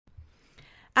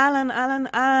אהלן, אהלן,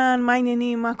 אהלן, מה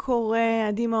העניינים, מה קורה?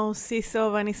 עדי מאור סיסו,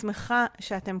 ואני שמחה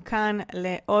שאתם כאן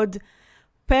לעוד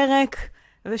פרק,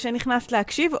 ושנכנס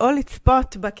להקשיב או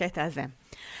לצפות בקטע הזה.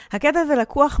 הקטע הזה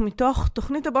לקוח מתוך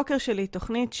תוכנית הבוקר שלי,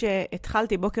 תוכנית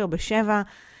שהתחלתי בוקר בשבע,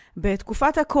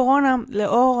 בתקופת הקורונה,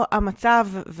 לאור המצב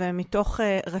ומתוך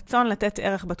רצון לתת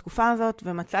ערך בתקופה הזאת,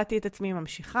 ומצאתי את עצמי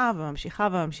ממשיכה וממשיכה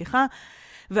וממשיכה,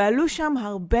 ועלו שם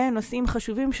הרבה נושאים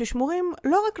חשובים ששמורים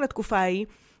לא רק לתקופה ההיא,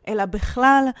 אלא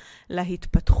בכלל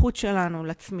להתפתחות שלנו,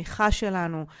 לצמיחה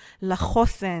שלנו,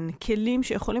 לחוסן, כלים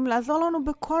שיכולים לעזור לנו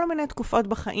בכל מיני תקופות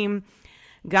בחיים,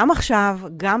 גם עכשיו,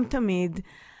 גם תמיד.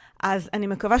 אז אני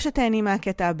מקווה שתהני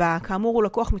מהקטע הבא. כאמור, הוא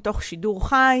לקוח מתוך שידור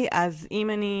חי, אז אם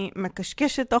אני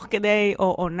מקשקשת תוך כדי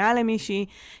או עונה למישהי,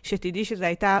 שתדעי שזו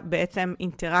הייתה בעצם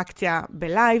אינטראקציה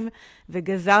בלייב,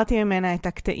 וגזרתי ממנה את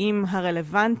הקטעים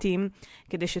הרלוונטיים,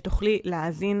 כדי שתוכלי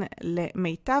להאזין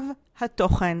למיטב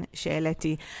התוכן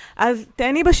שהעליתי. אז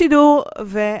תהני בשידור,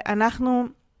 ואנחנו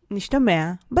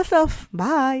נשתמע בסוף.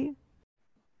 ביי!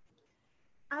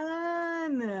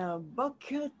 אהלן,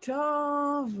 בוקר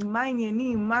טוב, מה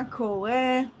העניינים, מה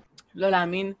קורה? לא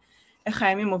להאמין איך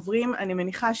הימים עוברים. אני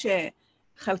מניחה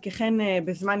שחלקכן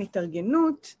בזמן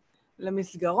התארגנות,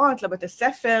 למסגרות, לבתי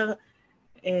ספר,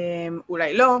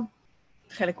 אולי לא,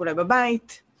 חלק אולי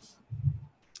בבית,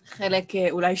 חלק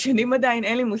אולי שנים עדיין,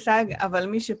 אין לי מושג, אבל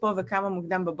מי שפה וכמה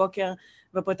מוקדם בבוקר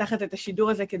ופותחת את השידור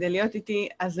הזה כדי להיות איתי,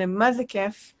 אז זה מה זה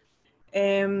כיף.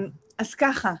 אז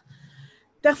ככה,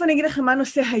 תכף אני אגיד לכם מה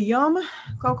נושא היום.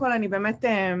 קודם כל אני באמת,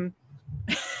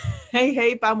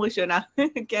 היי, פעם ראשונה,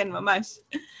 כן, ממש.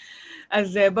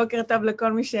 אז בוקר טוב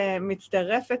לכל מי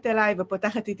שמצטרפת אליי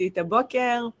ופותחת איתי את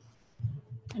הבוקר.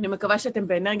 אני מקווה שאתם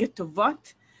באנרגיות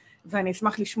טובות, ואני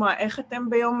אשמח לשמוע איך אתם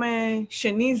ביום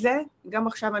שני זה. גם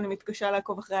עכשיו אני מתקשה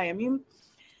לעקוב אחרי הימים,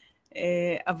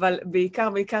 אבל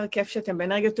בעיקר כיף שאתם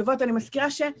באנרגיות טובות. אני מזכירה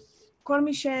שכל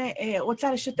מי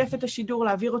שרוצה לשתף את השידור,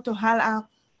 להעביר אותו הלאה,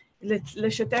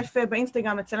 לשתף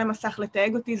באינסטגרם, לצלם מסך,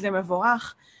 לתייג אותי, זה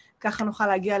מבורך. ככה נוכל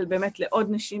להגיע באמת לעוד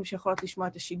נשים שיכולות לשמוע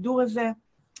את השידור הזה.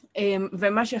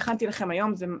 ומה שהכנתי לכם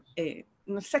היום זה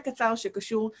נושא קצר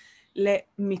שקשור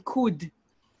למיקוד,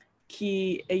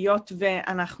 כי היות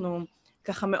ואנחנו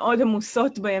ככה מאוד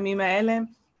עמוסות בימים האלה,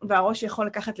 והראש יכול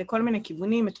לקחת לכל מיני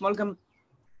כיוונים. אתמול גם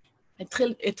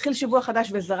התחיל שבוע חדש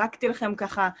וזרקתי לכם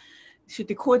ככה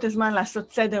שתיקחו את הזמן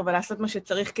לעשות סדר ולעשות מה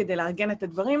שצריך כדי לארגן את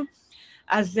הדברים.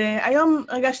 אז היום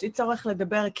הרגשתי צורך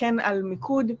לדבר כן על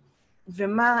מיקוד,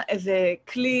 ומה איזה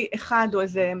כלי אחד או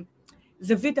איזה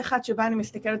זווית אחת שבה אני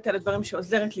מסתכלת על הדברים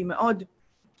שעוזרת לי מאוד,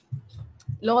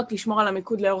 לא רק לשמור על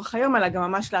המיקוד לאורך היום, אלא גם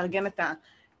ממש לארגן את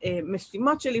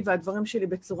המשימות שלי והדברים שלי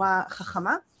בצורה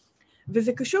חכמה,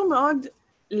 וזה קשור מאוד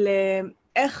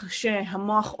לאיך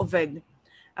שהמוח עובד.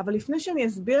 אבל לפני שאני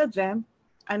אסביר את זה,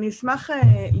 אני אשמח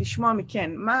לשמוע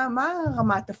מכן, מה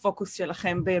רמת הפוקוס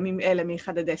שלכם בימים אלה מ-1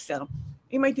 עד 10?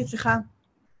 אם הייתי צריכה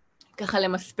ככה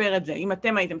למספר את זה, אם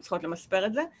אתם הייתם צריכות למספר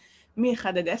את זה, מ-1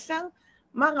 עד 10,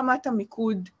 מה רמת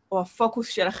המיקוד או הפוקוס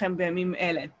שלכם בימים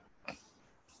אלה?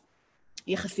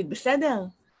 יחסית בסדר?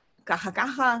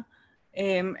 ככה?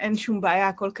 אין שום בעיה,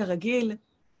 הכל כרגיל?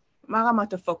 מה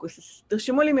רמת הפוקוס?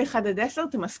 תרשמו לי מ-1 עד 10,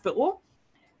 תמספרו.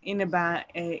 הנה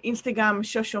באינסטגרם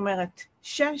שוש אומרת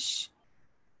 6,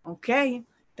 אוקיי,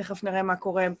 תכף נראה מה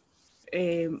קורה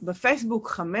בפייסבוק,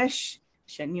 5,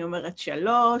 שאני אומרת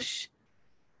 3,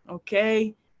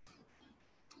 אוקיי.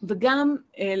 וגם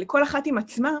לכל אחת עם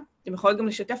עצמה, אתם יכולים גם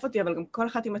לשתף אותי, אבל גם כל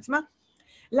אחת עם עצמה,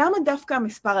 למה דווקא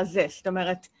המספר הזה? זאת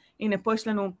אומרת, הנה פה יש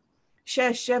לנו 6,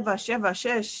 7, 7,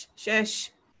 6,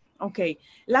 6, אוקיי.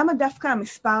 למה דווקא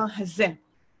המספר הזה?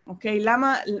 אוקיי,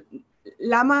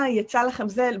 למה יצא לכם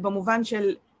זה במובן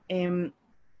של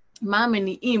מה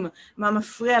המניעים, מה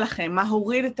מפריע לכם, מה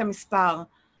הוריד את המספר,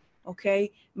 אוקיי?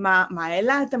 מה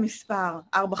העלה את המספר?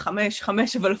 4, 5,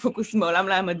 5, אבל הפוקוס מעולם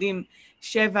לא היה מדהים,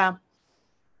 7,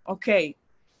 אוקיי,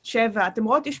 7. אתם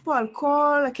רואות, יש פה על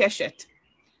כל הקשת.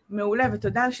 מעולה,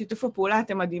 ותודה על שיתוף הפעולה,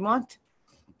 אתם מדהימות.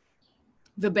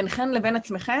 וביניכן לבין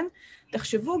עצמכן,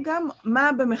 תחשבו גם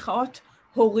מה במחאות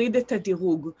הוריד את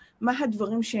הדירוג, מה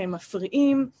הדברים שהם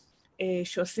מפריעים,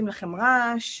 שעושים לכם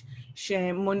רעש,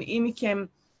 שמונעים מכם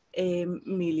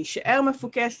מלהישאר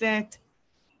מפוקסת.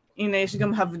 הנה, יש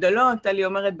גם הבדלות, אני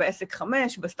אומרת בעסק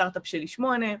 5, בסטארט-אפ שלי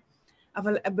 8,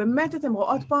 אבל באמת אתם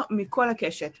רואות פה מכל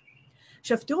הקשת.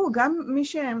 עכשיו תראו, גם מי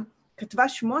שכתבה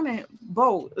 8,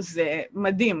 בואו, זה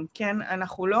מדהים, כן?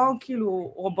 אנחנו לא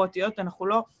כאילו רובוטיות, אנחנו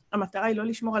לא, המטרה היא לא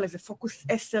לשמור על איזה פוקוס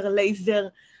 10 לייזר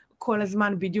כל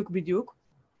הזמן בדיוק,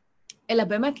 אלא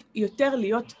באמת יותר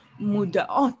להיות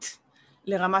מודעות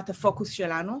לרמת הפוקוס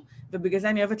שלנו, ובגלל זה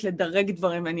אני אוהבת לדרג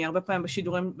דברים, ואני הרבה פעמים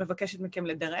בשידורים מבקשת מכם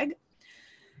לדרג.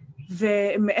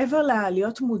 ומעבר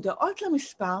להיות מודעות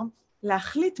למספר,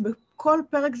 להחליט בכל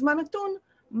פרק זמן נתון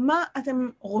מה אתם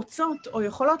רוצות או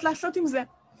יכולות לעשות עם זה.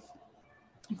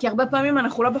 כי הרבה פעמים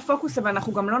אנחנו לא בפוקוס, אבל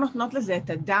אנחנו גם לא נותנות לזה את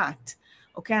הדעת.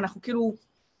 אוקיי? אנחנו כאילו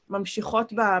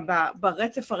ממשיכות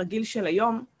ברצף הרגיל של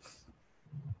היום,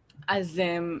 אז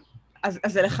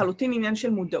זה לחלוטין עניין של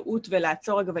מודעות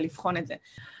ולעצור רגע ולבחון את זה.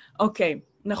 אוקיי,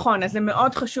 נכון, אז זה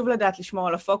מאוד חשוב לדעת לשמור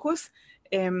על הפוקוס.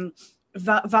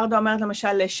 ורדה אומרת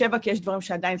למשל לשבע, כי יש דברים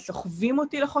שעדיין סוחבים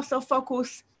אותי לחוסר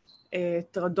פוקוס,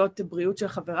 טרדות בריאות של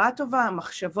חברה טובה,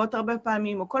 מחשבות הרבה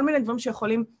פעמים, או כל מיני דברים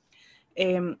שיכולים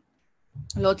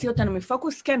להוציא אותנו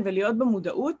מפוקוס, כן, ולהיות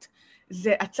במודעות,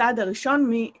 זה הצעד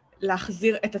הראשון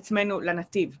מלהחזיר את עצמנו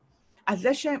לנתיב. אז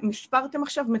זה שמספרתם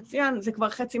עכשיו מצוין, זה כבר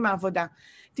חצי מהעבודה.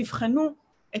 תבחנו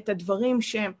את הדברים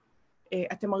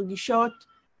שאתם מרגישות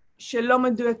שלא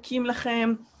מדויקים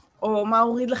לכם, או מה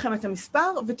הוריד לכם את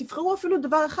המספר, ותבחרו אפילו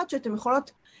דבר אחד שאתם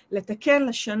יכולות לתקן,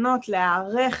 לשנות,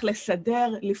 להערך,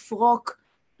 לסדר, לפרוק,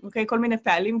 אוקיי? כל מיני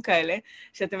פעלים כאלה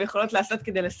שאתם יכולות לעשות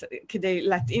כדי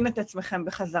להטעין את עצמכם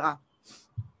בחזרה.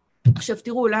 עכשיו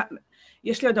תראו,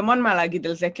 יש לי עוד המון מה להגיד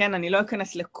על זה, כן? אני לא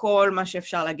אכנס לכל מה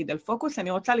שאפשר להגיד על פוקוס,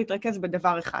 אני רוצה להתרכז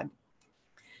בדבר אחד.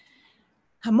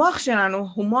 המוח שלנו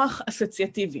הוא מוח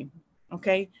אסוציאטיבי,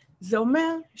 אוקיי? זה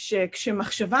אומר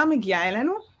שכשמחשבה מגיעה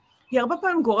אלינו, היא הרבה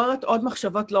פעמים גוררת עוד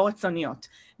מחשבות לא רצוניות.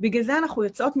 בגלל זה אנחנו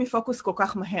יוצאות מפוקוס כל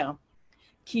כך מהר.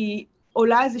 כי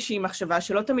עולה איזושהי מחשבה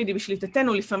שלא תמיד היא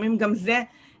בשליטתנו, לפעמים גם זה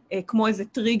כמו איזה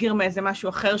טריגר מאיזה משהו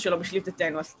אחר שלא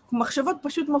בשליטתנו. אז מחשבות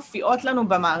פשוט מופיעות לנו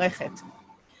במערכת.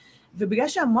 ובגלל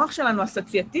שהמוח שלנו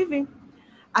אסוציאטיבי,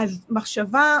 אז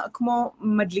מחשבה כמו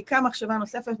מדליקה מחשבה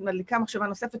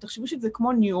נוספת, תחשבו שזה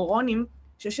כמו ניורונים,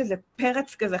 שיש איזה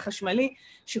פרץ כזה חשמלי,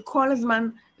 שכל הזמן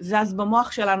זז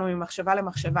במוח שלנו ממחשבה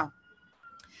למחשבה.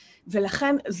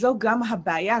 ולכן זו גם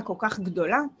הבעיה הכל כך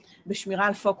גדולה בשמירה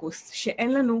על פוקוס,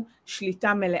 שאין לנו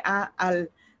שליטה מלאה על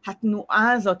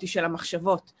התנועה הזאת של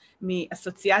המחשבות,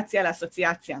 מאסוציאציה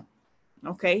לאסוציאציה,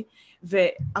 אוקיי?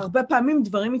 והרבה פעמים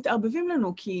דברים מתערבבים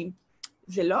לנו, כי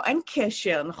זה לא, אין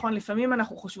קשר, נכון? לפעמים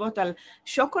אנחנו חושבות על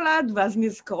שוקולד, ואז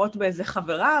נזכרות באיזה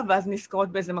חברה, ואז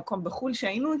נזכרות באיזה מקום בחול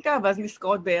שהיינו איתה, ואז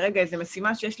נזכרות ברגע איזה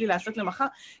משימה שיש לי לעשות למחר.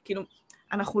 כאילו,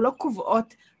 אנחנו לא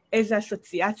קובעות איזה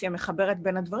אסוציאציה מחברת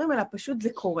בין הדברים, אלא פשוט זה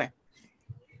קורה.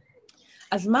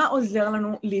 אז מה עוזר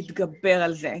לנו להתגבר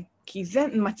על זה? כי זה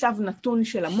מצב נתון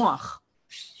של המוח,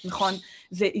 נכון?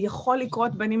 זה יכול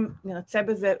לקרות בין אם נרצה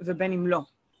בזה ובין אם לא.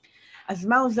 אז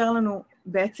מה עוזר לנו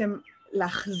בעצם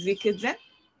להחזיק את זה?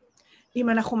 אם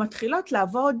אנחנו מתחילות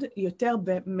לעבוד יותר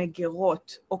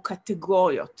במגרות או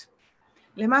קטגוריות.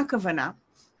 למה הכוונה?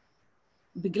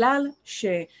 בגלל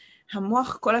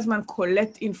שהמוח כל הזמן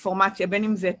קולט אינפורמציה, בין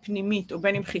אם זה פנימית או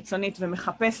בין אם חיצונית,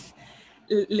 ומחפש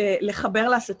לחבר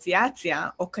לאסוציאציה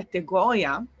או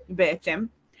קטגוריה בעצם,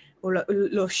 או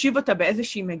להושיב אותה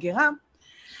באיזושהי מגירה,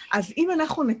 אז אם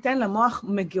אנחנו ניתן למוח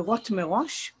מגירות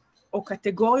מראש, או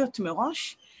קטגוריות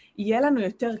מראש, יהיה לנו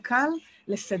יותר קל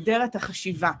לסדר את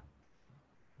החשיבה.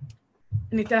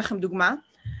 אני אתן לכם דוגמה.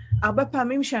 הרבה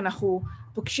פעמים שאנחנו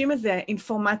פוגשים איזו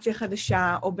אינפורמציה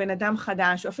חדשה, או בן אדם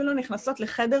חדש, או אפילו נכנסות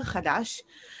לחדר חדש,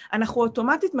 אנחנו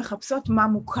אוטומטית מחפשות מה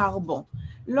מוכר בו.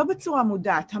 לא בצורה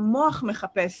מודעת, המוח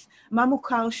מחפש מה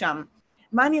מוכר שם.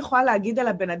 מה אני יכולה להגיד על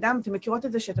הבן אדם? אתם מכירות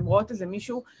את זה שאתם רואות איזה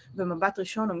מישהו במבט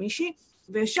ראשון או מישהי,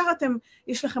 וישר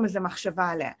יש לכם איזו מחשבה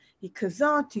עליה. היא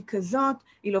כזאת,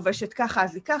 היא לובשת ככה,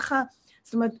 אז היא ככה.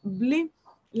 זאת אומרת, בלי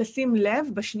לשים לב,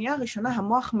 בשנייה הראשונה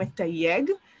המוח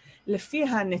מתייג, לפי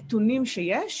הנתונים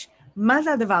שיש, מה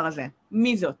זה הדבר הזה?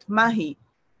 מי זאת? מה היא?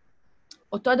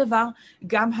 אותו דבר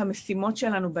גם המשימות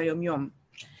שלנו ביומיום.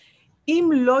 אם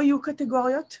לא יהיו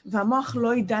קטגוריות, והמוח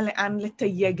לא ידע לאן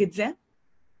לתייג את זה,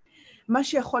 מה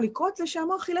שיכול לקרות זה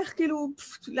שהמוח ילך כאילו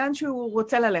לאן שהוא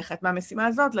רוצה ללכת, מהמשימה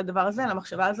הזאת, לדבר הזה,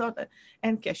 למחשבה הזאת,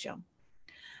 אין קשר.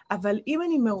 אבל אם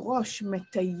אני מראש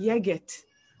מתייגת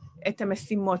את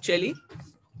המשימות שלי,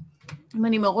 אם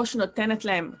אני מראש נותנת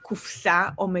להם קופסה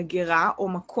או מגירה או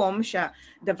מקום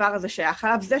שהדבר הזה שייך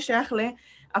עליו, זה שייך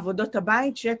לעבודות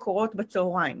הבית שקורות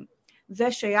בצהריים.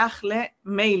 זה שייך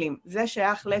למיילים, זה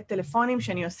שייך לטלפונים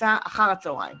שאני עושה אחר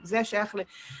הצהריים, זה שייך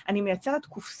אני מייצרת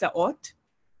קופסאות,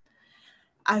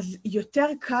 אז יותר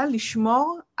קל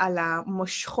לשמור על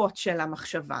המושכות של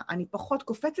המחשבה. אני פחות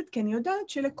קופצת, כי אני יודעת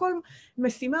שלכל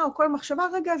משימה או כל מחשבה,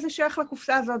 רגע, זה שייך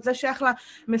לקופסה הזאת, זה שייך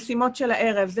למשימות של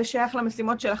הערב, זה שייך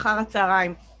למשימות של אחר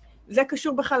הצהריים. זה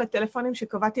קשור בכלל לטלפונים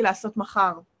שקבעתי לעשות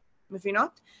מחר.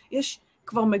 מבינות? יש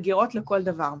כבר מגירות לכל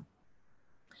דבר.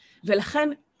 ולכן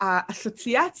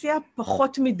האסוציאציה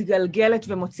פחות מתגלגלת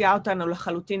ומוציאה אותנו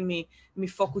לחלוטין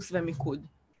מפוקוס ומיקוד.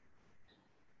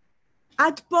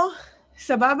 עד פה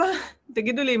סבבה?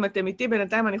 תגידו לי אם אתם איתי,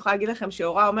 בינתיים אני יכולה להגיד לכם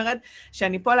שאורה אומרת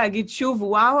שאני פה להגיד שוב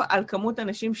וואו על כמות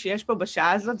אנשים שיש פה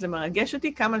בשעה הזאת, זה מרגש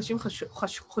אותי, כמה אנשים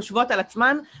חושבות על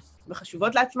עצמן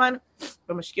וחשובות לעצמן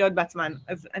ומשקיעות בעצמן.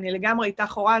 אז אני לגמרי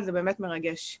איתך אורה, זה באמת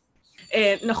מרגש.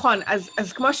 נכון,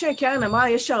 אז כמו שקרן אמרה,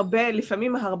 יש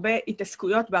לפעמים הרבה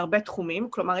התעסקויות בהרבה תחומים,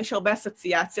 כלומר יש הרבה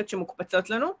אסוציאציות שמוקפצות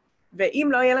לנו, ואם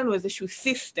לא יהיה לנו איזשהו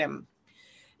סיסטם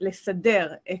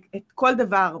לסדר את כל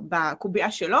דבר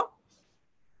בקובייה שלו,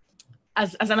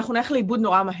 אז אנחנו נלך לאיבוד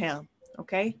נורא מהר,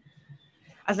 אוקיי?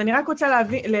 אז אני רק רוצה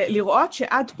לראות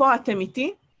שעד פה אתם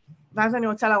איתי, ואז אני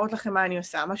רוצה להראות לכם מה אני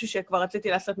עושה, משהו שכבר רציתי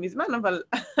לעשות מזמן, אבל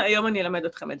היום אני אלמד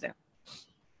אתכם את זה.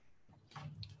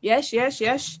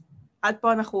 יש. עד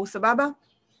פה אנחנו סבבה?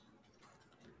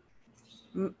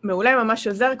 מעולה, ממש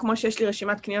עוזר, כמו שיש לי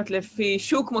רשימת קניות לפי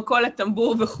שוק, מכולת,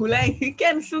 טמבור וכולי.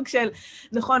 כן, סוג של...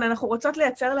 נכון, אנחנו רוצות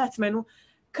לייצר לעצמנו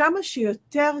כמה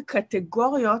שיותר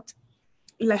קטגוריות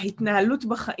להתנהלות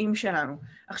בחיים שלנו.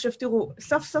 עכשיו תראו,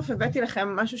 סוף סוף הבאתי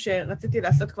לכם משהו שרציתי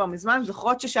לעשות כבר מזמן,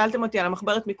 זוכרות ששאלתם אותי על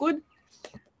המחברת מיקוד?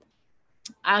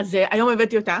 אז היום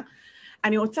הבאתי אותה.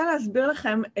 אני רוצה להסביר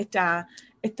לכם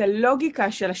את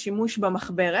הלוגיקה של השימוש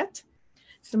במחברת,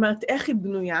 זאת אומרת, איך היא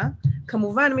בנויה.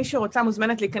 כמובן, מי שרוצה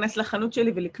מוזמנת להיכנס לחנות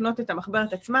שלי ולקנות את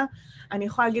המחברת עצמה. אני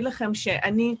יכולה להגיד לכם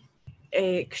שאני,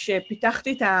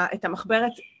 כשפיתחתי את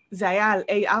המחברת, זה היה על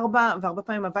A4, והרבה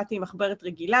פעמים עבדתי עם מחברת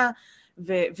רגילה,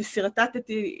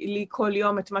 וסרטטתי לי כל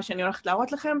יום את מה שאני הולכת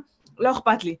להראות לכם. לא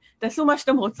אכפת לי, תעשו מה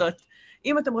שאתם רוצות.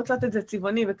 אם אתם רוצות את זה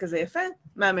צבעוני וכזה יפה,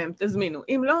 מהמם, תזמינו.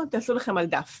 אם לא, תעשו לכם על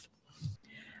דף.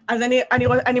 אז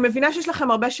אני מבינה שיש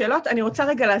לכם הרבה שאלות, אני רוצה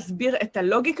רגע להסביר את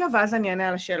הלוגיקה, ואז אני אענה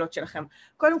על השאלות שלכם.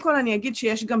 קודם כל אני אגיד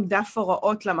שיש גם דף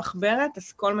הוראות למחברת,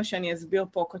 אז כל מה שאני אסביר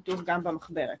פה כתוב גם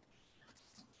במחברת.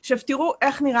 עכשיו תראו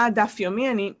איך נראה דף יומי,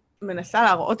 אני מנסה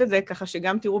להראות את זה ככה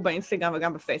שגם תראו באינסטגרם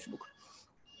וגם בפייסבוק.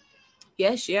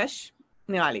 יש,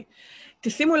 נראה לי.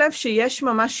 תשימו לב שיש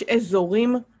ממש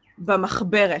אזורים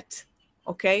במחברת,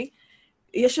 אוקיי?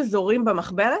 יש אזורים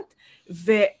במחברת,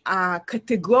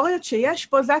 והקטגוריות שיש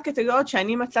פה, זה הקטגוריות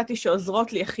שאני מצאתי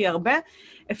שעוזרות לי הכי הרבה.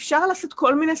 אפשר לעשות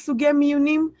כל מיני סוגי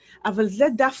מיונים, אבל זה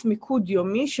דף מיקוד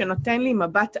יומי שנותן לי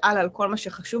מבט על כל מה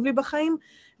שחשוב לי בחיים,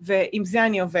 ועם זה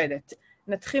אני עובדת.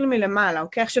 נתחיל מלמעלה,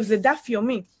 אוקיי? עכשיו זה דף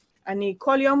יומי. אני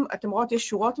כל יום, אתם רואות, יש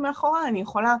שורות מאחורה, אני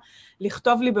יכולה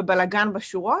לכתוב לי בבלגן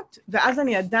בשורות, ואז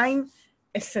אני עדיין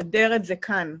אסדר את זה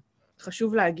כאן.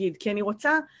 חשוב להגיד, כי אני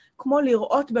רוצה כמו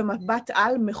לראות במבט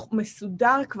על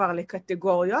מסודר כבר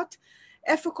לקטגוריות,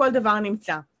 איפה כל דבר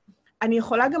נמצא. אני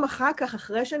יכולה גם אחר כך,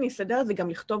 אחרי שאני אסדר את זה, גם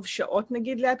לכתוב שעות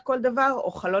נגיד ליד כל דבר,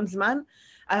 או חלון זמן,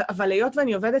 אבל היות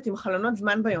ואני עובדת עם חלונות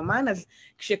זמן ביומן, אז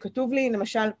כשכתוב לי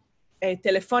למשל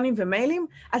טלפונים ומיילים,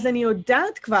 אז אני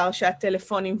יודעת כבר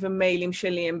שהטלפונים ומיילים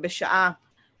שלי הם בשעה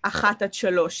 1 עד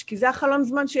 3, כי זה החלון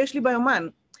זמן שיש לי ביומן.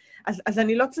 אז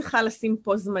אני לא צריכה לשים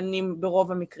פה זמנים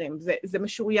ברוב המקרים, זה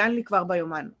משוריין לי כבר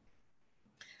ביומן.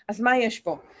 אז מה יש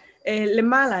פה?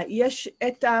 למעלה יש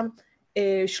את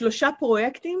 3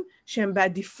 פרויקטים שהם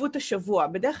בעדיפות השבוע.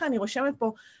 בדרך כלל אני רושמת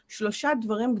פה 3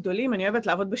 דברים גדולים, אני אוהבת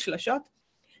לעבוד בשלשות,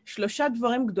 3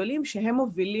 דברים גדולים שהם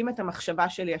מובילים את המחשבה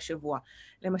שלי השבוע.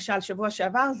 למשל, שבוע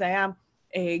שעבר זה היה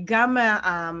גם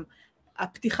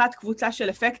הפתיחת קבוצה של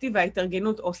אפקטיב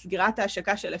וההתארגנות, או סגירת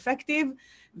ההשקה של אפקטיב,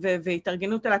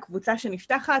 והתארגנות על הקבוצה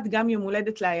שנפתחת, גם יום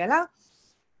הולדת לאיילה,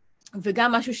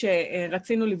 וגם משהו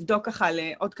שרצינו לבדוק ככה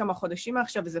לעוד כמה חודשים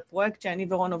עכשיו, וזה פרויקט שאני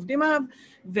ורון עובדים עליו,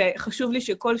 וחשוב לי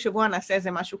שכל שבוע נעשה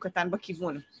איזה משהו קטן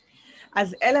בכיוון.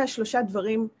 אז אלה 3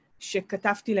 דברים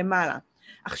שכתבתי למעלה.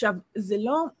 עכשיו, זה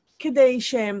לא כדי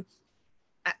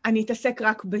שאני אתעסק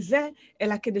רק בזה,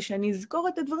 אלא כדי שאני אזכור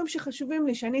את הדברים שחשובים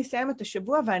לי, שאני אסיים את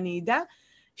השבוע ואני אדע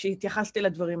שהתייחסתי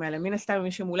לדברים האלה. מן הסתם, אם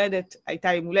יש יום הולדת,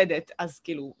 הייתה יום הולדת, אז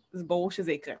כאילו, זה ברור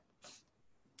שזה יקרה.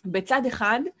 בצד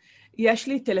אחד, יש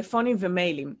לי טלפונים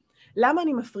ומיילים. למה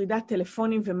אני מפרידה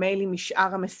טלפונים ומיילים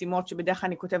משאר המשימות שבדרך כלל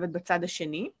אני כותבת בצד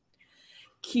השני?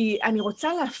 כי אני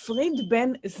רוצה להפריד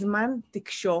בין זמן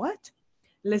תקשורת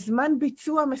לזמן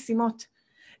ביצוע משימות.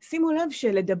 שימו לב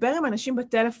שלדבר עם אנשים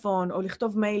בטלפון, או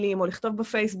לכתוב מיילים, או לכתוב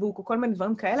בפייסבוק, או כל מיני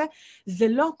דברים כאלה, זה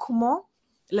לא כמו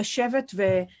לשבת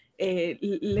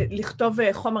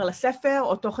ולכתוב חומר לספר,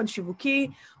 או תוכן שיווקי,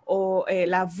 או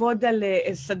לעבוד על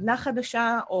סדנה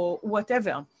חדשה, או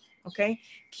whatever. אוקיי?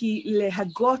 כי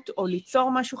להגות או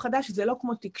ליצור משהו חדש, זה לא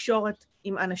כמו תקשורת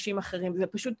עם אנשים אחרים, זה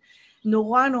פשוט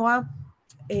נורא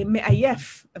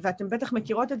מעייף, ואתם בטח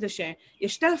מכירות את זה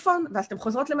שיש טלפון, ואז אתם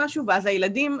חוזרות למשהו, ואז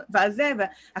הילדים, ואז זה,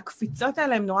 והקפיצות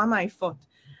האלה הן נורא מעייפות.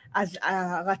 אז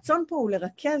הרצון פה הוא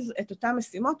לרכז את אותן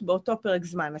משימות באותו פרק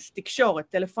זמן, אז תקשורת,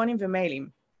 טלפונים ומיילים,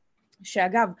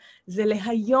 שאגב, זה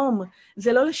להיום,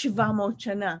 זה לא ל700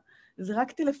 שנה, זה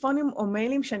רק טלפונים או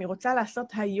מיילים שאני רוצה לעשות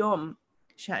היום,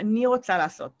 שאני רוצה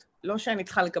לעשות, לא שאני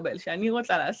צריכה לקבל, שאני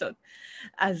רוצה לעשות.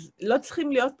 אז לא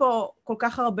צריכים להיות פה כל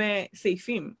כך הרבה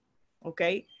סעיפים,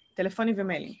 אוקיי? טלפונים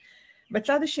ומיילים.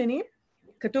 בצד השני,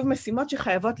 כתוב משימות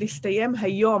שחייבות להסתיים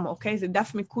היום, אוקיי? זה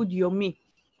דף מיקוד יומי,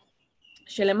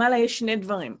 שלמעלה יש שני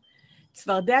דברים,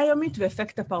 צפרדע יומית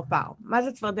ואפקט הפרפר. מה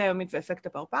זה צפרדע יומית ואפקט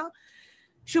הפרפר?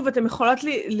 שוב, אתם יכולות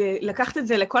לקחת את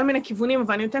זה לכל מיני כיוונים,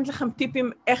 אבל אני נותנת לכם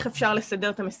טיפים איך אפשר לסדר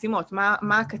את המשימות,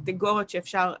 מה הקטגוריות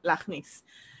שאפשר להכניס.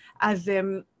 אז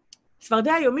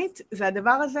צפרדע יומית זה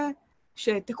הדבר הזה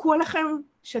שתקעו עליכם,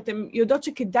 שאתם יודעות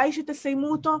שכדאי שתסיימו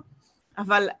אותו,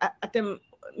 אבל אתם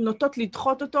נוטות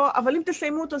לדחות אותו, אבל אם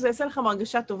תסיימו אותו זה יעשה לכם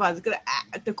הרגשה טובה, זה כזה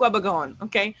תקוע בגרון,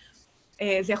 אוקיי?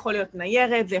 זה יכול להיות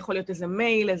ניירת, זה יכול להיות איזה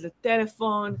מייל, איזה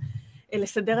טלפון,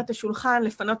 לסדר את השולחן,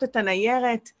 לפנות את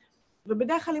הניירת,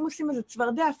 ובדרך כלל אם עושים איזה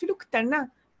צפרדע, אפילו קטנה,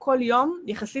 כל יום,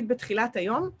 יחסית בתחילת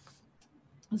היום,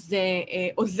 זה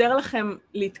עוזר לכם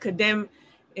להתקדם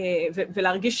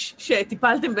ולהרגיש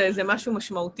שטיפלתם באיזה משהו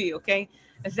משמעותי, אוקיי?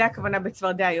 אז זה הכוונה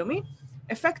בצפרדע היומי.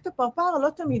 אפקט הפרפר, לא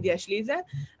תמיד יש לי את זה,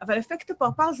 אבל אפקט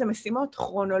הפרפר זה משימות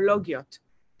כרונולוגיות.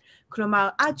 כלומר,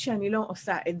 עד שאני לא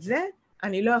עושה את זה,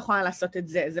 אני לא יכולה לעשות את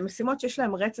זה. זה משימות שיש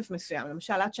להן רצף מסוים.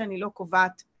 למשל, עד שאני לא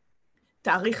קובעת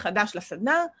תאריך חדש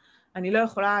לסדנה, אני לא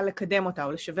יכולה לקדם אותה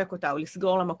או לשווק אותה או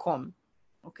לסגור למקום.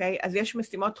 אוקיי? אז יש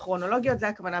משימות כרונולוגיות, זה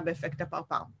הכוונה באפקט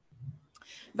הפרפר.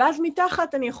 ואז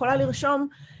מתחת אני יכולה לרשום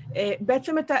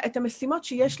בעצם את המשימות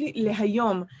שיש לי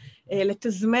להיום,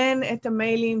 לתזמן את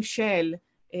המיילים של,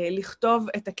 לכתוב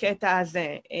את הקטע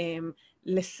הזה,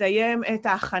 לסיים את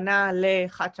ההכנה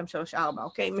ל-1, 2, 3, 4,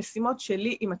 אוקיי? משימות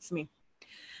שלי עם עצמי.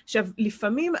 עכשיו,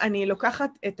 לפעמים אני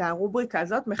לוקחת את הרובריקה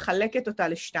הזאת, מחלקת אותה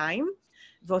לשתיים,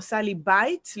 ועושה לי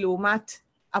בית לעומת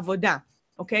עבודה,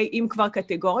 אוקיי? אם כבר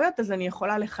קטגוריות, אז אני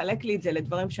יכולה לחלק לי את זה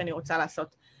לדברים שאני רוצה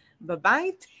לעשות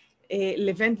בבית,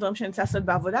 לבין דברים שאני רוצה לעשות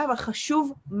בעבודה, אבל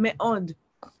חשוב מאוד,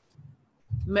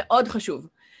 מאוד חשוב.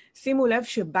 שימו לב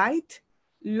שבית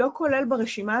לא כולל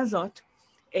ברשימה הזאת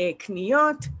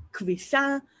קניות,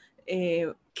 כביסה,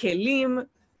 כלים,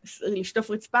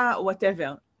 לשטוף רצפה,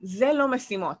 whatever. זה לא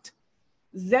משימות.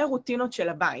 זה רוטינות של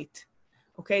הבית.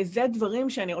 אוקיי? זה דברים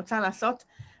שאני רוצה לעשות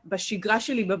בשגרה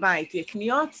שלי בבית.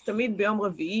 קניות תמיד ביום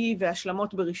רביעי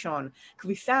והשלמות בראשון.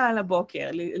 כביסה על הבוקר,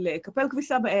 לקפל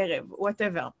כביסה בערב,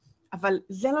 whatever. אבל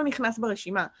זה לא נכנס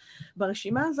ברשימה.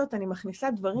 ברשימה הזאת אני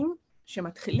מכניסה דברים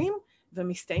שמתחילים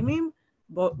ומסתיימים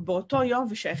באותו יום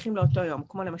ושייכים לאותו יום.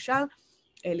 כמו למשל,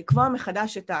 לקבוע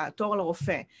מחדש את התור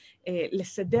לרופא,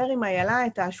 לסדר עם איילה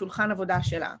את השולחן עבודה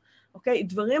שלה. אוקיי?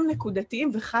 דברים נקודתיים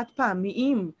וחד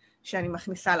פעמיים שאני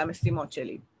מכניסה למשימות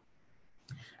שלי.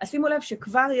 אז שימו לב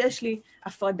שכבר יש לי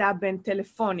הפרדה בין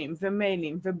טלפונים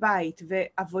ומיילים ובית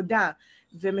ועבודה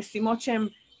ומשימות שהן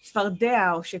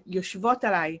צפרדע או שיושבות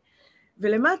עליי.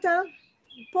 ולמטה,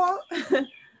 פה,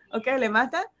 אוקיי,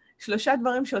 למטה, 3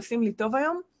 דברים שעושים לי טוב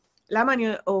היום. למה אני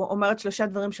אומרת 3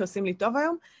 דברים שעושים לי טוב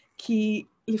היום? כי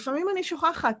לפעמים אני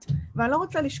שוכחת, ואני לא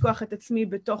רוצה לשכוח את עצמי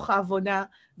בתוך העבודה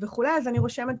וכו', אז אני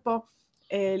רושמת פה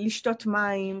לשתות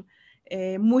מים,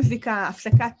 מוזיקה,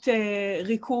 הפסקת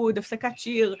ריקוד, הפסקת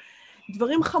שיר,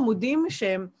 דברים חמודים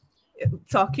שהם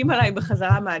צועקים עליי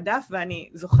בחזרה מהדף, ואני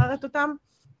זוכרת אותם.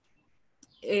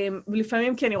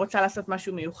 ולפעמים כי אני רוצה לעשות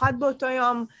משהו מיוחד באותו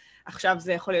יום, עכשיו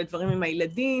זה יכול להיות דברים עם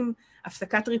הילדים,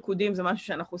 הפסקת ריקודים זה משהו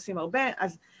שאנחנו עושים הרבה,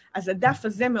 אז הדף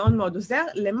הזה מאוד מאוד עוזר.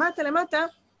 למטה,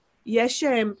 יש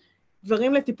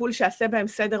דברים לטיפול שעשה בהם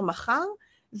סדר מחר,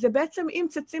 זה בעצם אם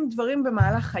צצים דברים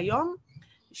במהלך היום,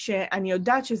 שאני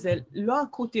יודעת שזה לא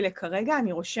אקוטי לכרגע,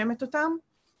 אני רושמת אותם,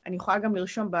 אני יכולה גם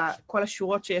לרשום בכל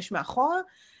השורות שיש מאחורה,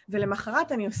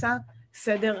 ולמחרת אני עושה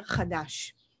סדר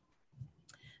חדש.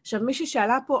 עכשיו, מישהי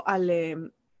שאלה פה על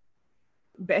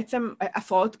בעצם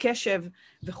הפרעות קשב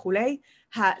וכולי,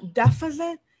 הדף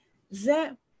הזה זה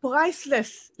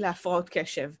פרייסלס להפרעות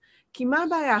קשב. כי מה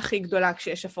הבעיה הכי גדולה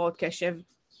כשיש הפרעות קשב?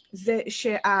 זה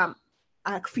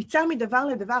שהקפיצה מדבר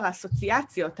לדבר,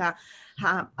 האסוציאציות,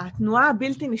 התנועה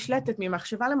הבלתי נשלטת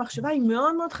ממחשבה למחשבה היא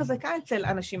מאוד מאוד חזקה אצל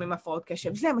אנשים עם הפרעות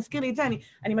קשב. זה מזכיר לי את זה,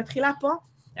 אני מתחילה פה,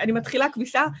 אני מתחילה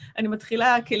כביסה, אני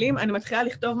מתחילה כלים, אני מתחילה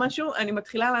לכתוב משהו, אני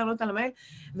מתחילה לענות על המייל,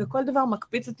 וכל דבר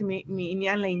מקפיץ אותי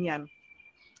מעניין לעניין.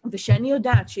 ושאני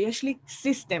יודעת שיש לי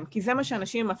סיסטם, כי זה מה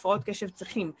שאנשים עם הפרעות קשב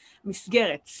צריכים,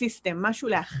 מסגרת, סיסטם, משהו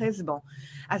להאחז בו.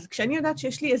 אז כשאני יודעת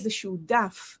שיש לי איזשהו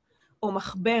דף, או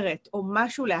מחברת, או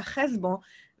משהו להאחז בו,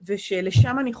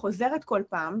 ושלשם אני חוזרת כל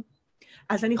פעם,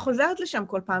 אז אני חוזרת לשם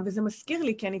כל פעם, וזה מזכיר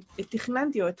לי, כי אני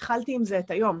תכננתי או התחלתי עם זה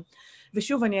את היום.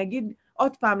 ושוב, אני אגיד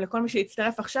עוד פעם לכל מי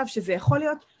שיצטרף עכשיו, שזה יכול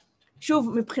להיות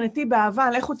שוב, מבחינתי באהבה,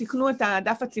 לכו תקנו את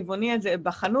הדף הצבעוני הזה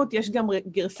בחנות, יש גם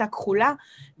גרסה כחולה,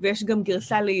 ויש גם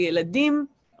גרסה לילדים,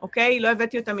 אוקיי? לא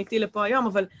הבאתי אותם איתי לפה היום,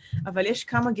 אבל יש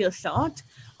כמה גרסאות,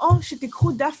 או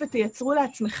שתיקחו דף ותייצרו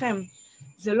לעצמכם.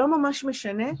 זה לא ממש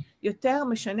משנה, יותר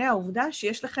משנה העובדה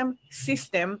שיש לכם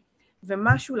סיסטם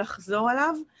ומשהו לחזור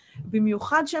עליו,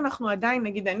 במיוחד שאנחנו עדיין,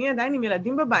 נגיד, אני עדיין עם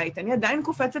ילדים בבית, אני עדיין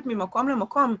קופצת ממקום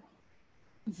למקום,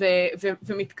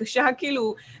 ומתקשה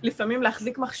כאילו לפעמים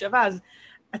להחזיק מחשבה, אז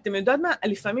אתם יודעות מה?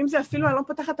 לפעמים זה אפילו, אני לא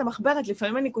פותחת את המחברת,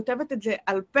 לפעמים אני כותבת את זה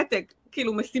על פתק,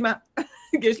 כאילו משימה,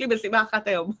 כי יש לי משימה אחת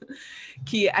היום,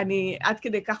 כי אני עד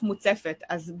כדי כך מוצפת,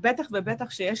 אז בטח ובטח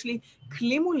שיש לי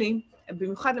כלי מולי,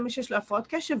 במיוחד למי שיש לו הפרעות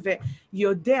קשב,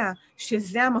 ויודע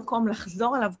שזה המקום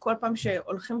לחזור עליו כל פעם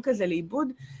שהולכים כזה לאיבוד,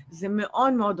 זה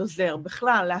מאוד מאוד עוזר.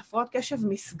 בכלל, להפרעות קשב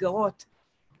מסגרות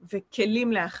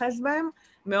וכלים להאחז בהם,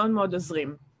 מאוד מאוד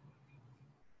עוזרים.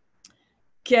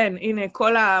 כן, הנה,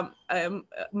 כל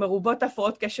המרובות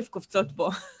הפרעות קשב קופצות פה.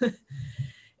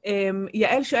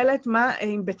 יעל שואלת מה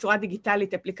אם בצורה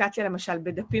דיגיטלית, אפליקציה למשל,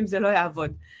 בדפים זה לא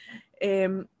יעבוד.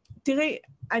 תראי,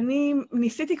 אני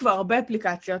ניסיתי כבר הרבה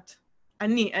אפליקציות,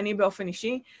 אני באופן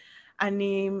אישי,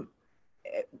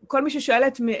 כל מי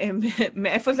ששואלת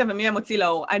מאיפה זה ומי המוציא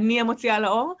לאור, אני המוציאה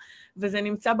לאור, וזה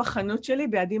נמצא בחנות שלי,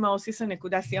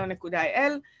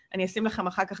 בעדימאורסיסו.co.il, אני אשים לכם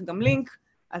אחר כך גם לינק,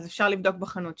 אז אפשר לבדוק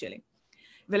בחנות שלי.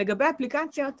 ולגבי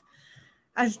אפליקציות,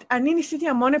 אז אני ניסיתי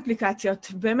המון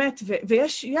אפליקציות, באמת,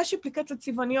 ויש אפליקציות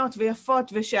צבעוניות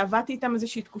ויפות, ושעבדתי איתם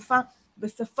איזושהי תקופה,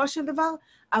 בסופו של דבר,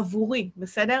 עבורי,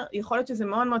 בסדר? יכול להיות שזה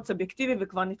מאוד מאוד סובייקטיבי,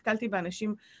 וכבר נתקלתי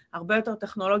באנשים הרבה יותר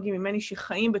טכנולוגיים ממני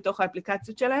שחיים בתוך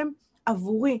האפליקציות שלהם,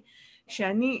 עבורי,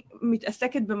 שאני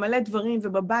מתעסקת במלא דברים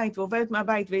ובבית, ועובדת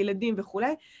מהבית וילדים וכו',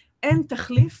 אין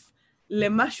תחליף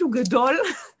למשהו גדול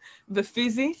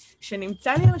ופיזי,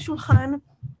 שנמצא לי על השולחן,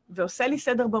 ועושה לי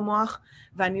סדר במוח,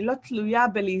 ואני לא תלויה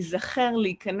בלהיזכר,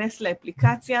 להיכנס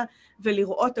לאפליקציה,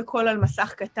 ולראות הכל על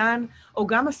מסך קטן, או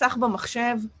גם מסך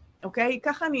במחשב, אוקיי?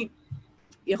 ככה אני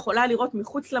יכולה לראות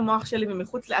מחוץ למוח שלי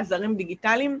ומחוץ לעזרים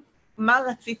דיגיטליים, מה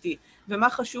רציתי ומה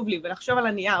חשוב לי, ולחשוב על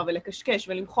הנייר ולקשקש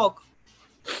ולמחוק.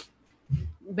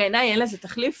 בעיניי אין לזה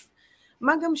תחליף,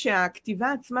 מה גם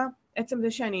שהכתיבה עצמה, עצם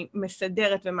זה שאני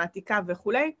מסדרת ומעתיקה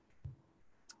וכולי,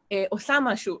 עושה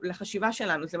משהו לחשיבה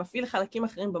שלנו, זה מפעיל חלקים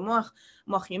אחרים במוח,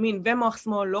 מוח ימין ומוח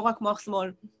שמאל, לא רק מוח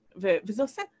שמאל, וזה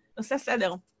עושה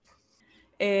סדר.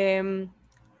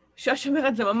 שוש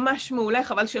אומרת, זה ממש מעולה,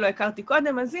 חבל שלא הכרתי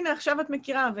קודם, אז הנה, עכשיו את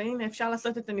מכירה, והנה, אפשר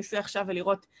לעשות את הניסוי עכשיו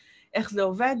ולראות איך זה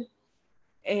עובד.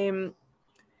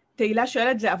 תהילה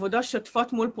שואלת, זה עבודות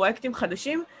שוטפות מול פרויקטים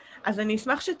חדשים, אז אני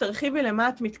אשמח שתרחיבי למה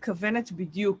את מתכוונת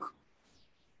בדיוק.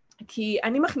 כי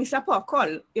אני מכניסה פה הכל,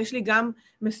 יש לי גם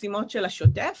משימות של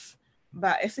השוטף,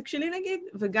 בעסק שלי נגיד,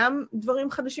 וגם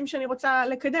דברים חדשים שאני רוצה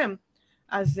לקדם.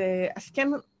 אז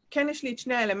כן יש לי את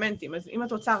שני האלמנטים, אז אם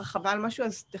את רוצה הרחבה על משהו,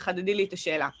 אז תחדדי לי את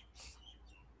השאלה.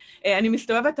 אני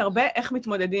מסתובבת הרבה איך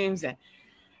מתמודדים עם זה.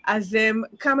 אז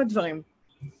כמה דברים.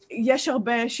 יש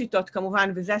הרבה שיטות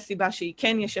כמובן, וזו הסיבה שהיא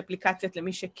כן יש אפליקציות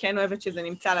למי שכן אוהבת שזה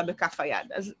נמצא לה בכף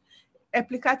היד. אז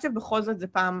אפליקציה בכל זאת זה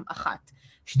פעם אחת.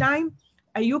 2,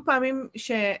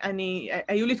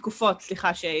 היו לי תקופות,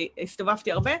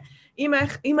 שהסתובבתי הרבה,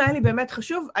 אם היה לי באמת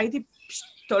חשוב, הייתי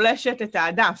תולשת את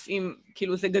הדף, אם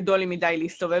כאילו זה גדול לי מדי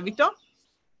להסתובב איתו,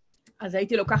 אז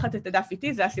הייתי לוקחת את הדף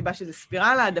איתי, זו הסיבה שזה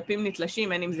ספירלה, הדפים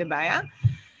נתלשים, אין עם זה בעיה,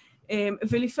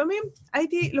 ולפעמים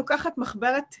הייתי לוקחת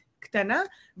מחברת קטנה,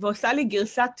 ועושה לי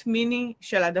גרסת מיני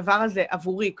של הדבר הזה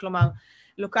עבורי, כלומר,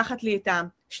 לוקחת לי את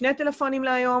 2 טלפונים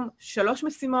להיום, 3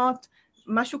 משימות,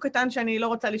 משהו קטן שאני לא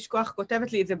רוצה לשכוח,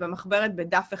 כותבת לי את זה במחברת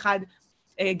בדף אחד,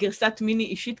 גרסת מיני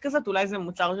אישית כזאת, אולי זה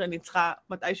מוצר שאני צריכה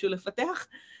מתישהו לפתח,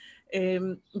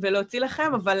 ולהוציא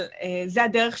לכם, אבל זה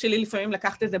הדרך שלי לפעמים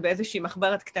לקחת את זה באיזושהי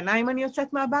מחברת קטנה אם אני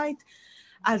יוצאת מהבית,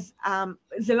 אז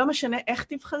זה לא משנה איך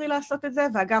תבחרי לעשות את זה,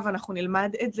 ואגב, אנחנו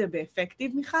נלמד את זה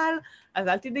באפקטיב, מיכל, אז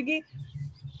אל תדאגי,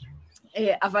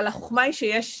 אבל החוכמה היא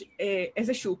שיש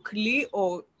איזשהו כלי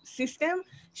או סיסטם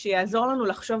שיעזור לנו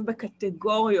לחשוב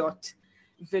בקטגוריות,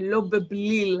 ולא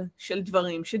בבליל של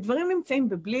דברים. שדברים נמצאים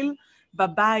בבליל,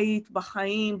 בבית,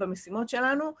 בחיים, במשימות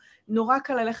שלנו, נורא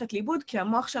קל ללכת לאיבוד, כי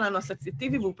המוח שלנו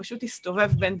אסוציאטיבי, והוא פשוט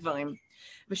יסתובב בין דברים.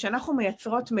 ושאנחנו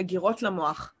מייצרות מגירות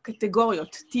למוח,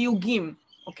 קטגוריות, תיוגים,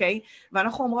 אוקיי?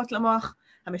 ואנחנו אומרות למוח,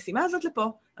 המשימה הזאת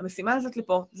לפה, המשימה הזאת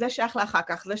לפה, זה שייך לאחר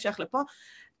כך, זה שייך לפה,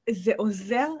 זה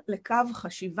עוזר לקו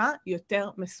חשיבה יותר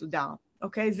מסודר,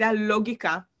 אוקיי? זה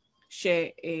הלוגיקה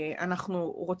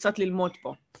שאנחנו רוצות ללמוד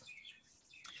פה.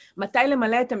 מתי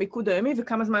למלא את המיקוד היומי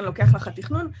וכמה זמן לוקח לך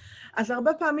התכנון? אז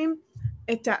הרבה פעמים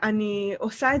אני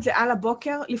עושה את זה על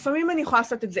הבוקר, לפעמים אני יכולה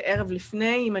לעשות את זה ערב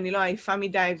לפני, אם אני לא עייפה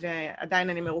מדי ועדיין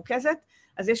אני מרוכזת,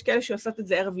 אז יש כאלה שעושות את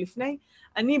זה ערב לפני.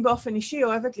 אני באופן אישי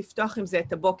אוהבת לפתוח עם זה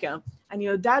את הבוקר. אני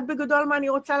יודעת בגדול מה אני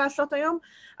רוצה לעשות היום,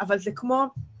 אבל זה כמו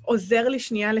עוזר לי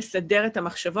שנייה לסדר את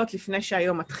המחשבות לפני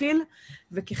שהיום מתחיל,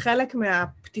 וכחלק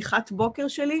מהפתיחת בוקר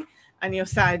שלי, אני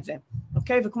עושה את זה,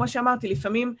 אוקיי? וכמו שאמרתי,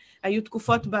 לפעמים היו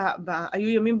היו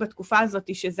ימים בתקופה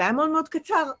הזאת שזה היה מאוד מאוד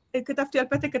קצר. כתבתי על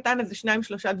פתק קטן איזה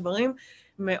 2-3 דברים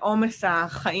מעומס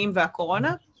החיים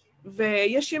והקורונה,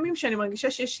 ויש ימים שאני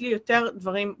מרגישה שיש לי יותר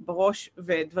דברים בראש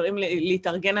ודברים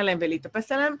להתארגן עליהם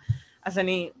ולהתאפס עליהם, אז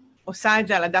אני עושה את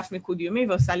זה על הדף מיקוד יומי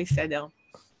ועושה לי סדר.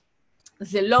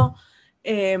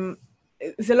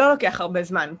 זה לא לוקח הרבה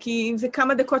זמן, כי זה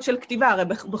כמה דקות של כתיבה, הרי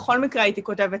בכל מקרה הייתי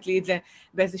כותבת לי את זה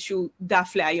באיזשהו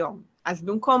דף להיום. אז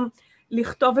במקום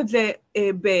לכתוב את זה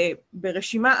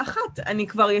ברשימה אחת, אני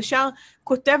כבר ישר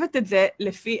כותבת את זה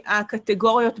לפי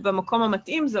הקטגוריות במקום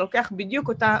המתאים, זה לוקח בדיוק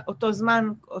אותו זמן,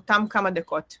 אותם כמה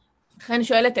דקות. לכן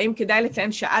שואלת האם כדאי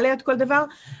לציין שעה ליד כל דבר,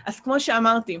 אז כמו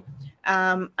שאמרתי,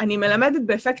 אני מלמדת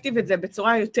באפקטיב את זה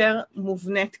בצורה יותר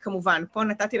מובנית כמובן. פה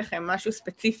נתתי לכם משהו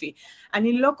ספציפי.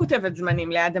 אני לא כותבת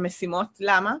זמנים ליד המשימות.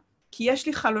 למה? כי יש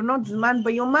לי חלונות זמן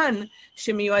ביומן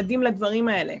שמיועדים לדברים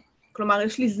האלה. כלומר,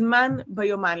 יש לי זמן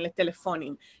ביומן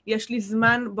לטלפונים. יש לי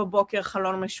זמן בבוקר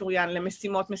חלון משוריין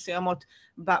למשימות מסוימות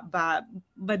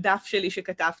בדף שלי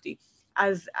שכתבתי.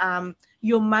 אז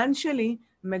היומן שלי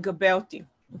מגבה אותי.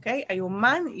 אוקיי?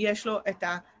 היומן יש לו את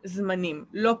הזמנים,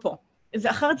 לא פה.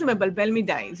 אחרת זה מבלבל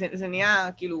מדי, זה נהיה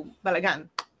כאילו בלגן.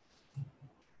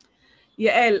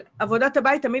 יעל, עבודת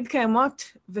הבית תמיד קיימות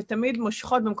ותמיד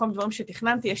מושכות במקום דברים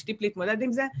שתכננתי, יש טיפ להתמודד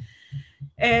עם זה.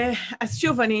 אז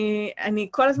שוב, אני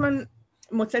כל הזמן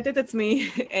מוצאת את עצמי,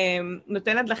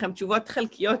 נותנת לכם תשובות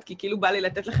חלקיות, כי כאילו בא לי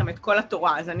לתת לכם את כל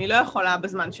התורה, אז אני לא יכולה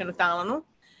בזמן שנותר לנו.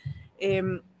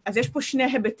 אז יש פה שני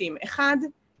היבטים. אחד,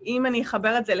 אם אני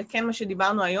אחבר את זה לכן מה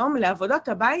שדיברנו היום, לעבודות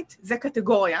הבית זה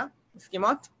קטגוריה,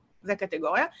 מסכימות? זה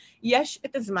קטגוריה, יש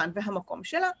את הזמן והמקום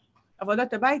שלה.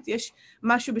 עבודת הבית יש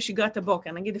משהו בשגרת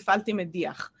הבוקר, נגיד הפעלתי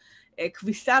מדיח,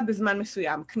 כביסה בזמן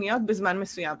מסוים, קניות בזמן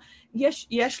מסוים.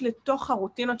 יש לתוך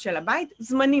הרוטינות של הבית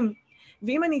זמנים,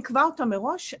 ואם אני אקבע אותה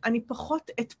מראש, אני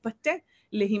פחות אתפתה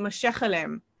להימשך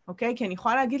אליהם, אוקיי? כי אני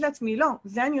יכולה להגיד לעצמי, לא,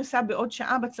 זה אני עושה בעוד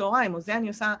שעה בצהריים, או זה אני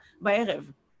עושה בערב.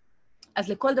 אז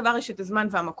לכל דבר יש את הזמן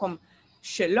והמקום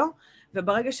שלו,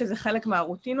 וברגע שזה חלק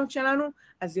מהרוטינות שלנו,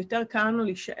 אז יותר קל לנו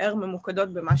להישאר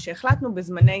ממוקדות במה שהחלטנו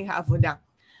בזמני העבודה.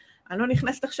 אני לא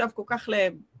נכנסת עכשיו כל כך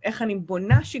לאיך אני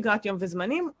בונה שגרת יום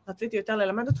וזמנים, רציתי יותר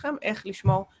ללמד אתכם איך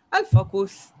לשמור על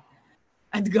פוקוס.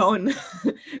 עד גאון.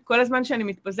 כל הזמן שאני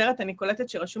מתפזרת, אני קולטת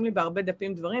שרשום לי בהרבה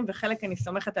דפים דברים, וחלק אני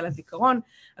סומכת על הזיכרון,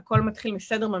 הכל מתחיל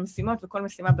מסדר במשימות, וכל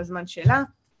משימה בזמן שלה.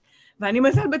 ואני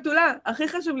מזל בתולה, הכי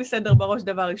חשוב לי סדר בראש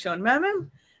דבר ראשון. מהמם?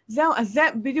 זהו, אז זה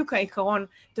בדיוק העיקרון.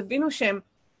 תבינו שהם,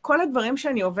 כל הדברים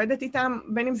שאני עובדת איתם,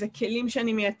 בין אם זה כלים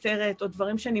שאני מייצרת, או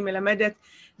דברים שאני מלמדת,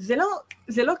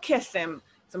 זה לא קסם.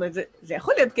 זאת אומרת, זה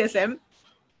יכול להיות קסם,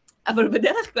 אבל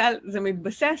בדרך כלל זה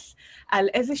מתבסס על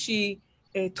איזושהי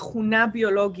תכונה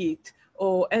ביולוגית,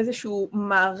 או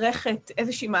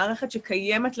איזושהי מערכת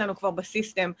שקיימת לנו כבר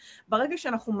בסיסטם. ברגע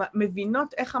שאנחנו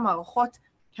מבינות איך המערכות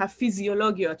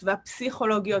הפיזיולוגיות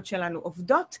והפסיכולוגיות שלנו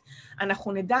עובדות,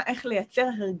 אנחנו נדע איך לייצר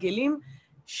הרגלים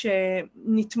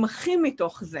שנתמכים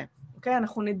מתוך זה. אוקיי?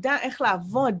 אנחנו נדע איך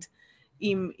לעבוד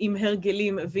עם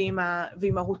הרגלים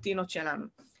ועם הרוטינות שלנו.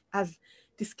 אז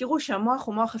תזכרו שהמוח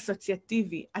הוא מוח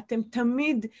אסוציאטיבי. אתם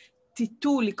תמיד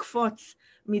תיטו לקפוץ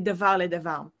מדבר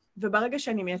לדבר. וברגע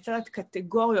שאני מייצרת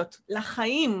קטגוריות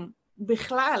לחיים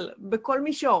בכלל, בכל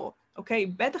מישור, אוקיי?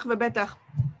 בטח ובטח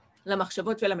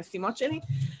למחשבות ולמשימות שלי,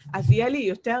 אז יהיה לי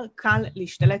יותר קל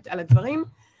להשתלט על הדברים.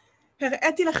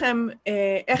 הראיתי לכם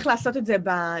איך לעשות את זה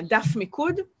בדף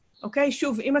מיקוד, אוקיי?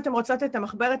 שוב, אם אתם רוצות את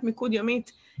המחברת מיקוד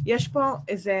יומית, יש פה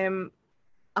איזה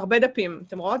הרבה דפים,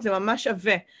 אתם רואות? זה ממש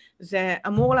שווה. זה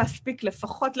אמור להספיק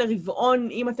לפחות לרבעון,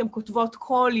 אם אתם כותבות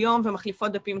כל יום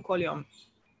ומחליפות דפים כל יום.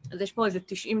 אז יש פה איזה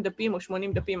 90 דפים או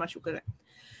 80 דפים, משהו כזה.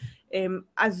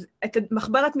 אז את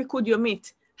מחברת מיקוד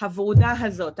יומית, הוורודה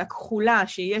הזאת, הכחולה,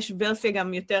 שיש ורסיה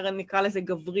גם יותר, נקרא לזה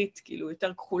גברית, כאילו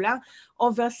יותר כחולה,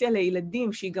 או ורסיה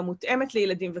לילדים, שהיא גם מותאמת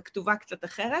לילדים וכתובה קצת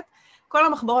אחרת. כל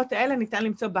המחברות האלה ניתן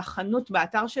למצוא בחנות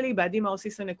באתר שלי,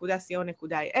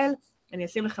 badimaorsiso.co.il, אני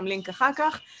אשים לכם לינק אחר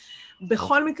כך.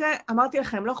 בכל מקרה, אמרתי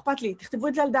לכם, לא אכפת לי, תכתבו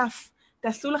את זה על דף,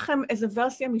 תעשו לכם איזה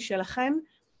ורסיה משלכם,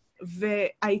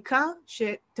 והעיקר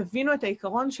שתבינו את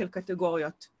העיקרון של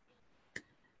קטגוריות.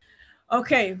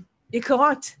 אוקיי,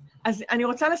 יקרות, אז אני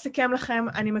רוצה לסכם לכם,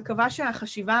 אני מקווה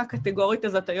שהחשיבה הקטגורית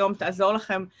הזאת היום תעזור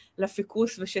לכם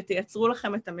לפיקוס, ושתייצרו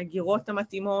לכם את המגירות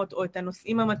המתאימות, או את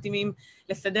הנושאים המתאימים,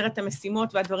 לסדר את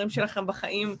המשימות והדברים שלכם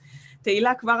בחיים.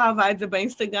 תהילה כבר אהבה את זה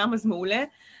באינסטגרם, אז מעולה.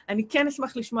 אני כן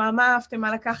אשמח לשמוע מה אהבתם,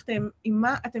 מה לקחתם, עם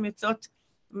מה אתם יוצאות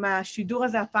מהשידור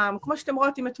הזה הפעם. כמו שאתם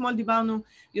רואות, אם אתמול דיברנו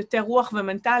יותר רוח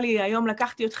ומנטלי, היום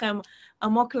לקחתי אתכם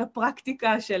עמוק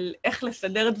לפרקטיקה של איך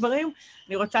לסדר דברים.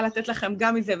 אני רוצה לתת לכם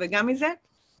גם מזה וגם מזה.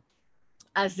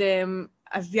 אז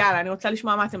יאללה, אני רוצה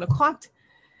לשמוע מה אתם לקחות.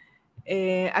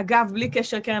 אגב, בלי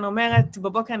קשר, קרן אומרת,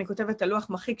 בבוקר אני כותבת על לוח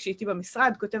מחיק כשהייתי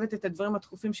במשרד, כותבת את הדברים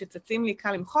הדחופים שצצים לי,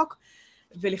 קל למחוק,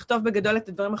 ולכתוב בגדול את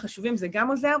הדברים החשובים, זה גם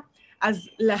עוזר. אז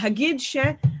להגיד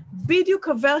שבדיוק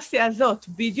הוורסיה הזאת,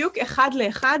 בדיוק אחד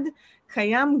לאחד,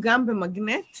 קיים גם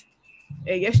במגנט.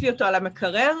 יש לי אותו על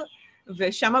המקרר,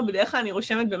 ושם בדרך כלל אני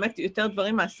רושמת באמת יותר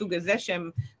דברים מהסוג הזה,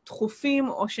 שהם דחופים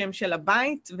או שהם של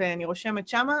הבית, ואני רושמת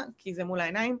שמה, כי זה מול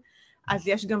העיניים. אז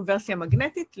יש גם ורסיה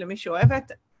מגנטית, למי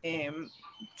שאוהבת.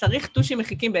 צריך טושים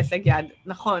מחיקים בהישג יד,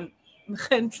 נכון,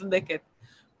 לכן צודקת.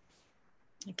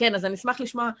 כן, אז אני אשמח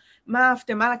לשמוע מה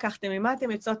אהבתם, מה לקחתם, ממה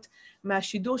אתם יוצאות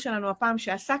מהשידור שלנו הפעם,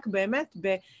 שעסק באמת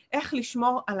באיך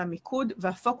לשמור על המיקוד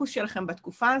והפוקוס שלכם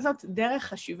בתקופה הזאת, דרך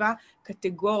חשיבה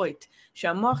קטגורית,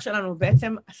 שהמוח שלנו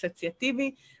בעצם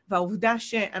אסוציאטיבי, והעובדה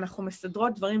שאנחנו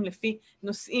מסדרות דברים לפי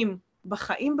נושאים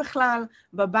בחיים בכלל,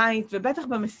 בבית, ובטח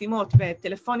במשימות,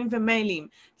 בטלפונים ומיילים,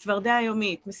 צוורדיה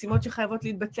היומית, משימות שחייבות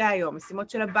להתבצע היום, משימות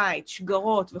של הבית,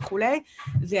 שגרות וכו',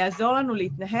 זה יעזור לנו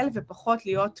להתנהל ופחות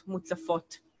להיות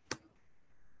מוצפות.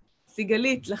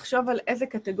 סיגלית, לחשוב על איזה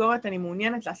קטגוריות אני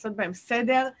מעוניינת לעשות בהם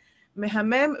סדר,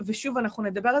 מהמם, ושוב אנחנו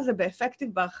נדבר על זה באפקטיב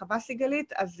בהרחבה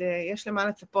סיגלית, אז יש למה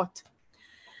לצפות.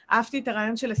 אהבתי את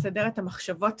הרעיון של לסדר את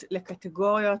המחשבות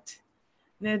לקטגוריות.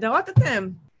 נהדרות אתם.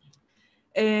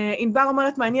 ענבר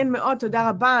אומרת, מעניין מאוד, תודה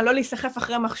רבה, לא להיסחף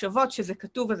אחרי מחשבות, שזה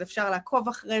כתוב, אז אפשר לעקוב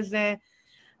אחרי זה.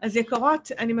 אז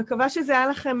יקרות, אני מקווה שזה היה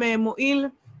לכם מועיל,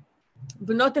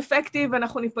 בנות אפקטיב,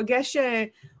 אנחנו ניפגש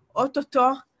אוטוטו,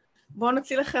 בואו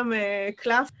נוציא לכם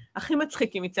קלף, הכי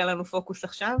מצחיק אם יצא לנו פוקוס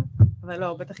עכשיו, אבל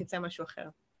לא, בטח יצא משהו אחר.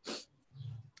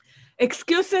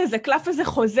 excuses, הקלף הזה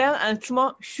חוזר על עצמו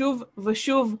שוב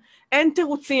ושוב, אין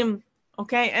תירוצים,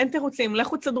 אוקיי? אין תירוצים,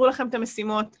 לכו תסדרו לכם את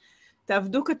המשימות,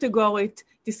 תעבדו קטגורית,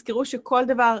 תזכרו שכל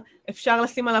דבר אפשר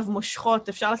לשים עליו מושכות,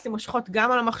 אפשר לשים מושכות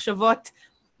גם על המחשבות,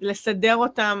 לסדר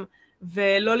אותם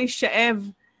ולא להישאב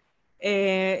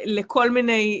לכל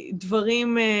מיני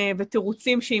דברים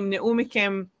ותירוצים שימנעו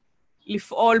מכם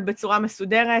לפעול בצורה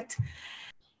מסודרת.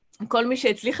 כל מי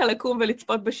שהצליחה לקום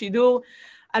ולצפות בשידור,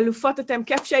 אלופות אתם,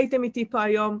 כיף שהייתם איתי פה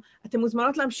היום, אתם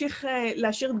מוזמנות להמשיך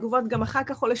להשאיר תגובות גם אחר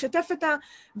כך, או לשתף את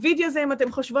הוידאו הזה אם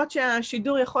אתם חושבות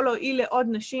שהשידור יכול להועיל לעוד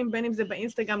נשים, בין אם זה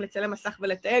באינסטגרם לצלם מסך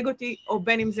ולתייג אותי, או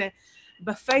בין אם זה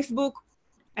בפייסבוק.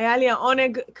 היה לי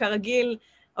העונג, כרגיל,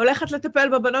 הולכת לטפל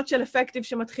בבנות של אפקטיב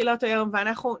שמתחילות היום,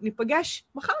 ואנחנו ניפגש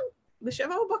מחר ב7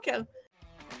 בבוקר.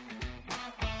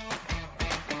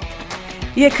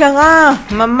 יקרה,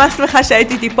 ממש שמחה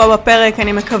שהייתי איתי פה בפרק,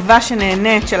 אני מקווה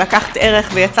שנהנית, שלקחת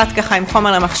ערך ויצאת ככה עם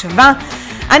חומר למחשבה.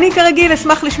 אני כרגיל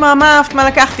אשמח לשמוע מה אהבת, מה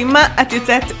לקחתי, מה את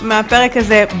יוצאת מהפרק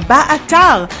הזה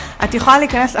באתר. את יכולה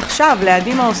להיכנס עכשיו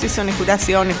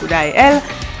ל-adimorsisio.co.il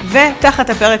ותחת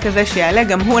הפרק הזה שיעלה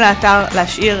גם הוא לאתר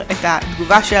להשאיר את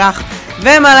התגובה שלך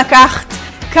ומה לקחת.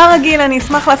 כרגיל אני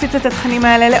אשמח להפיץ את התכנים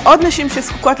האלה לעוד נשים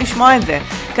שזקוקות לשמוע את זה,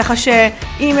 ככה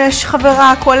שאם יש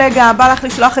חברה, קולגה, בא לך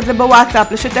לשלוח את זה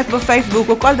בוואטסאפ, לשתף בפייסבוק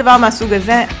או כל דבר מהסוג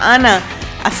הזה, אנא,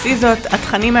 עשי זאת,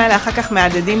 התכנים האלה אחר כך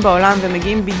מעדדים בעולם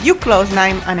ומגיעים בדיוק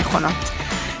לאוזניים הנכונות.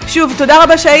 שוב, תודה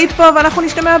רבה שהיית פה ואנחנו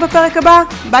נשתמע בפרק הבא,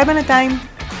 ביי בינתיים.